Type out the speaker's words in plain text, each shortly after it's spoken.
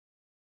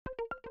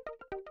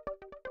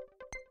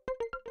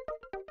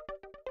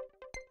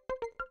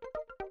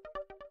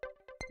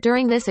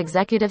During this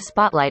Executive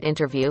Spotlight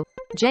interview,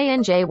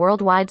 J&J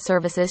Worldwide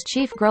Services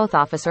Chief Growth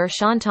Officer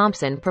Sean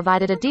Thompson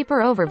provided a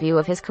deeper overview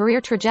of his career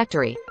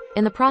trajectory,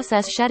 in the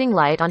process shedding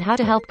light on how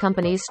to help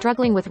companies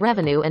struggling with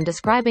revenue and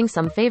describing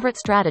some favorite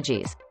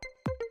strategies.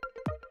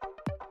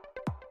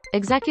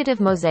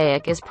 Executive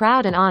Mosaic is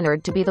proud and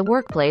honored to be the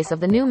workplace of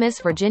the new Miss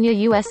Virginia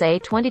USA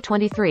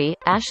 2023,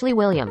 Ashley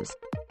Williams.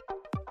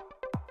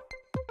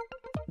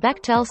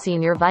 Bechtel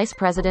Senior Vice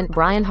President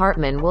Brian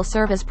Hartman will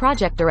serve as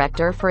project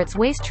director for its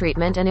waste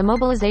treatment and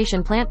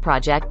immobilization plant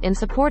project in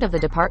support of the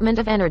Department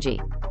of Energy.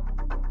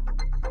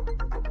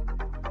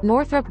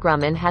 Northrop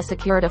Grumman has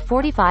secured a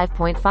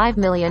 $45.5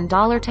 million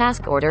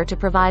task order to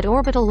provide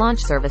orbital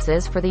launch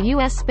services for the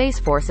U.S. Space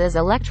Force's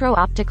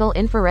electro-optical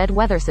infrared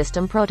weather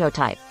system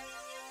prototype.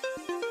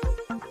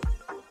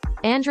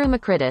 Andrew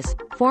Makridis,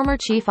 former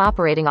Chief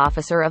Operating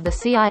Officer of the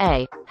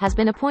CIA, has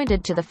been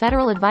appointed to the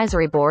Federal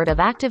Advisory Board of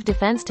active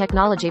defense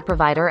technology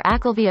provider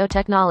Acalvio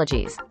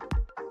Technologies.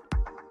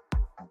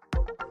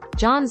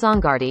 John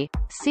Zangardi,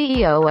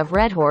 CEO of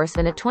Redhorse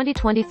and a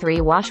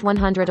 2023 WASH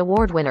 100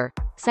 award winner,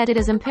 said it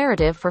is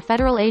imperative for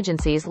federal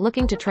agencies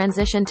looking to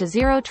transition to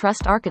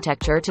zero-trust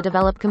architecture to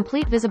develop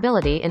complete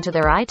visibility into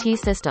their IT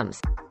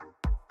systems.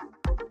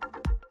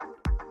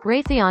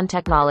 Raytheon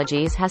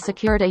Technologies has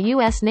secured a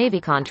U.S.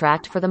 Navy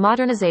contract for the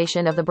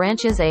modernization of the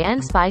branch's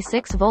AN/SPY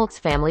 6 volts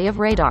family of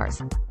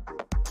radars.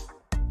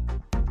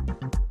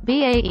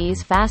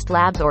 BAE's Fast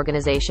Labs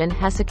organization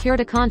has secured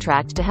a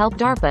contract to help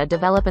DARPA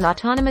develop an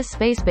autonomous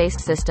space-based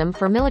system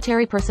for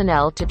military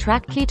personnel to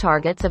track key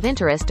targets of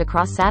interest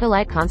across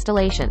satellite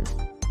constellations.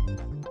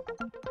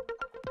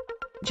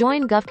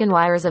 Join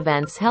GovCon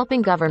events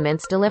helping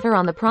governments deliver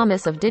on the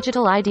promise of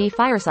digital ID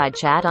Fireside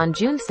chat on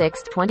June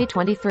 6,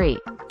 2023.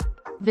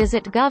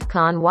 Visit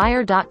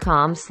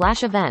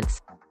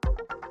govconwire.com/events.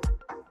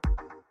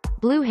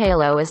 Blue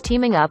Halo is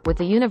teaming up with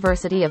the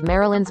University of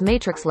Maryland's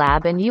Matrix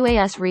Lab and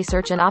UAS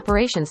Research and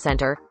Operations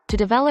Center to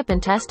develop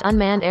and test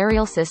unmanned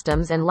aerial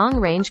systems and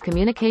long-range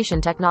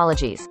communication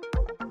technologies.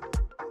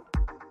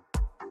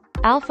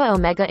 Alpha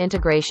Omega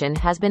Integration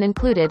has been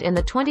included in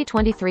the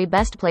 2023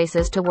 Best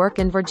Places to Work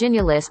in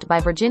Virginia list by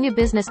Virginia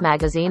Business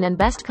Magazine and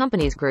Best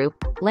Companies Group,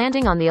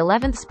 landing on the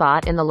 11th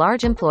spot in the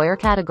large employer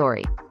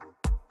category.